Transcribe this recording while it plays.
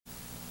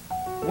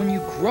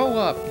grow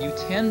up, you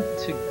tend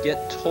to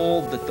get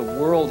told that the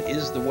world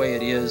is the way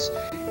it is,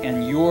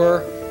 and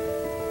your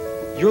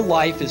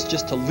life is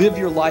just to live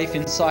your life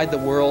inside the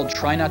world,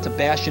 try not to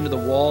bash into the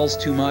walls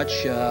too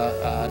much,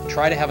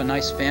 try to have a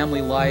nice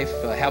family life,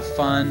 have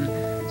fun,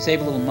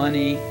 save a little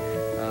money.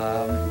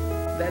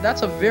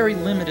 That's a very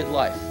limited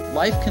life.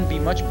 Life can be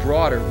much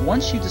broader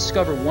once you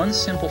discover one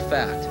simple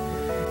fact,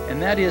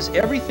 and that is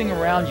everything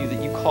around you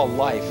that you call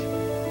life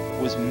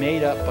was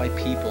made up by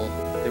people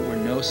that were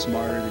no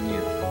smarter than you.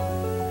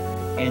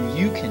 And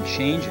you can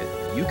change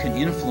it. You can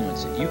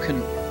influence it. You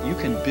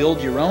can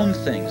build your own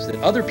things that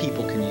other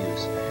people can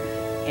use.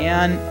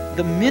 And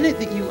the minute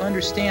that you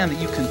understand that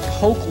you can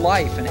poke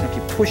life, and if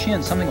you push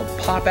in, something will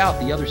pop out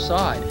the other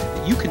side,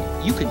 that you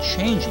can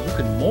change it, you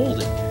can mold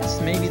it. That's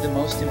maybe the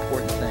most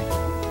important thing,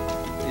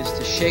 is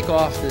to shake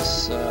off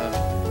this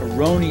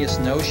erroneous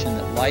notion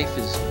that life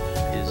is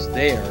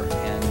there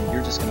and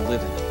you're just going to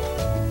live in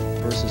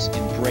it, versus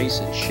embrace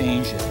it,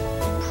 change it,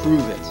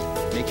 improve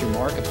it, make your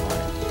mark upon it.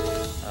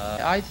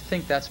 I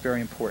think that's very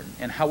important.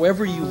 And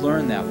however you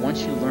learn that,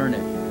 once you learn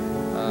it,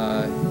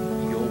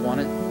 you'll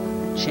want to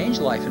change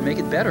life and make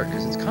it better,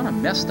 because it's kind of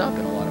messed up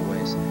in a lot of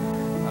ways.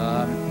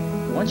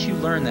 Once you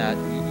learn that,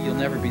 you'll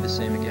never be the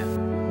same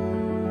again.